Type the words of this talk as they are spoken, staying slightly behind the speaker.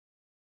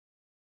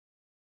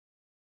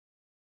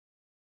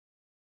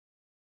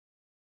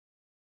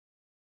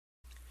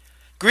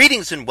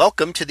Greetings and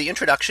welcome to the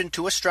introduction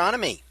to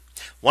astronomy.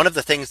 One of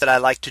the things that I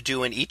like to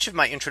do in each of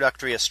my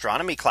introductory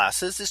astronomy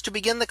classes is to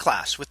begin the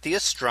class with the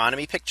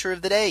astronomy picture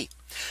of the day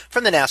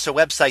from the NASA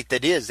website,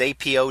 that is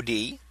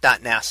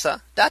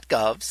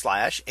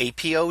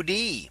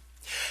apod.nasa.gov/apod.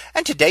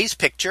 And today's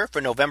picture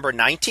for November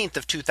 19th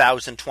of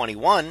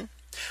 2021.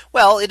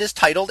 Well, it is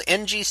titled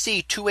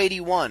NGC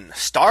 281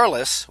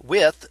 Starless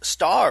with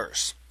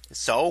stars.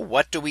 So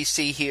what do we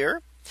see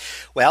here?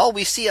 Well,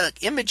 we see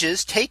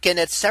images taken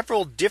at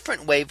several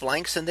different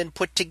wavelengths and then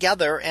put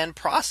together and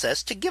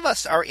processed to give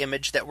us our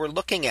image that we're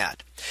looking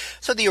at.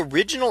 So the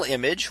original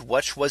image,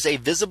 which was a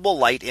visible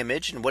light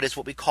image, and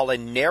what we call a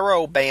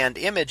narrow band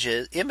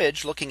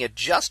image looking at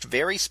just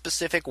very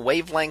specific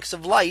wavelengths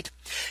of light,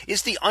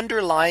 is the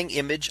underlying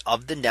image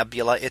of the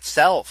nebula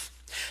itself.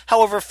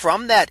 However,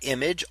 from that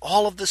image,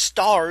 all of the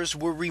stars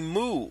were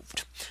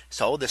removed.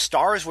 So the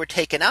stars were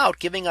taken out,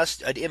 giving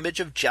us an image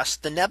of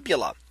just the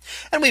nebula.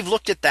 And we've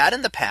looked at that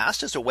in the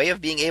past as a way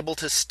of being able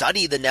to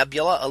study the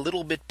nebula a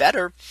little bit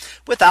better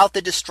without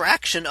the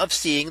distraction of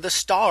seeing the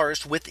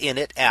stars within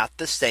it at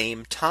the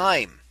same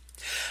time.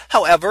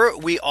 However,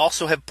 we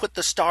also have put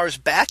the stars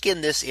back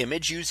in this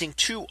image using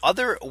two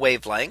other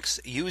wavelengths,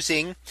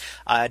 using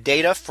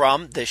data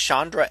from the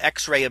Chandra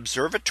X-ray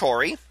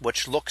Observatory,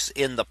 which is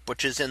in the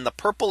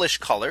purplish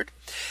colored,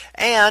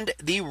 and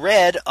the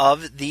red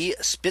of the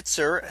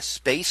Spitzer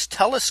Space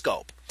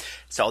Telescope.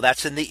 So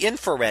that's in the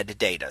infrared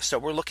data. So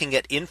we're looking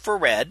at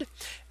infrared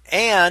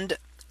and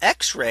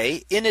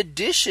X-ray in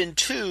addition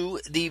to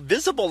the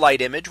visible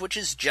light image, which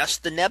is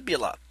just the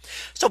nebula.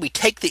 So we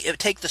take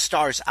the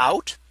stars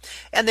out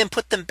and then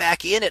put them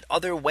back in at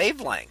other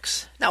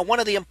wavelengths. Now, one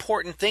of the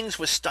important things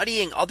with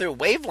studying other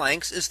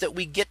wavelengths is that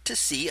we get to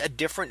see a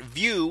different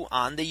view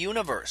on the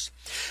universe.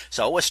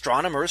 So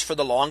astronomers for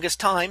the longest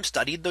time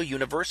studied the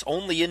universe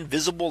only in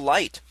visible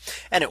light.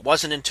 And it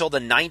wasn't until the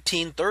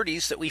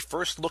 1930s that we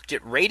first looked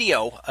at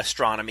radio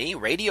astronomy,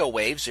 radio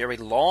waves, very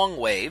long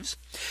waves.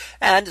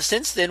 And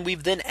since then,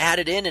 we've then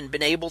added in and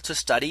been able to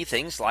study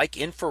things like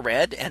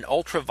infrared and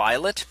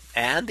ultraviolet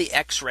and the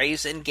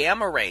X-rays and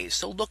gamma rays.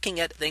 So looking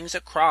at things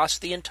across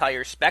the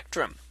entire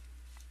spectrum.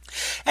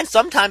 And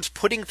sometimes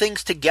putting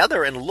things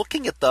together and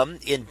looking at them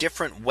in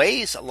different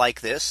ways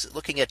like this,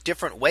 looking at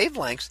different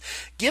wavelengths,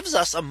 gives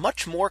us a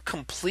much more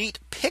complete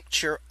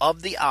picture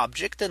of the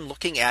object than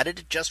looking at it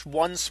at just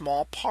one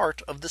small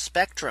part of the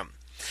spectrum.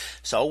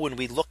 So when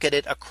we look at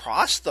it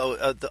across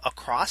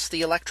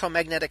the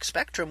electromagnetic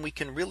spectrum, we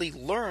can really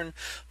learn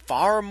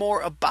far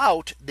more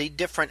about the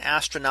different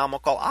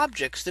astronomical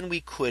objects than we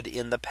could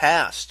in the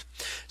past.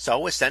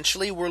 So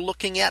essentially, we're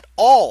looking at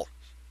all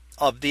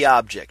of the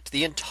object,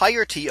 the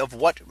entirety of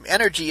what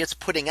energy it's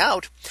putting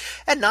out,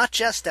 and not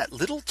just that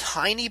little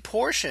tiny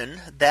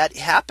portion that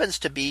happens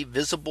to be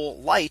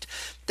visible light,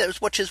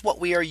 which is what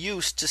we are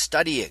used to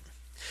studying.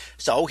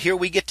 So here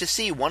we get to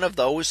see one of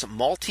those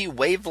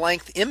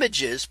multi-wavelength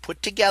images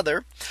put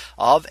together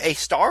of a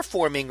star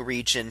forming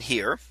region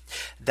here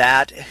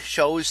that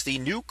shows the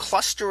new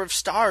cluster of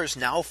stars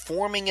now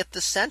forming at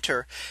the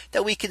center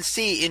that we can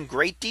see in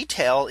great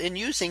detail in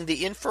using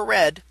the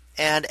infrared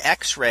and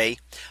X-ray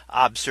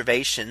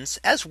observations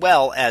as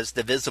well as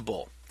the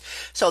visible.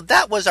 So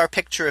that was our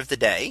picture of the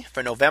day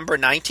for November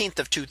 19th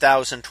of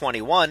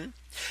 2021.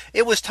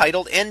 It was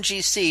titled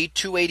NGC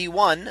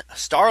 281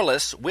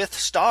 Starless with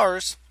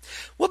stars.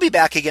 We'll be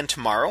back again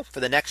tomorrow for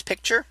the next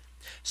picture.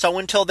 So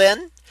until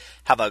then,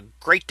 have a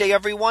great day,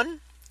 everyone,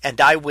 and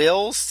I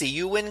will see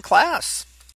you in class.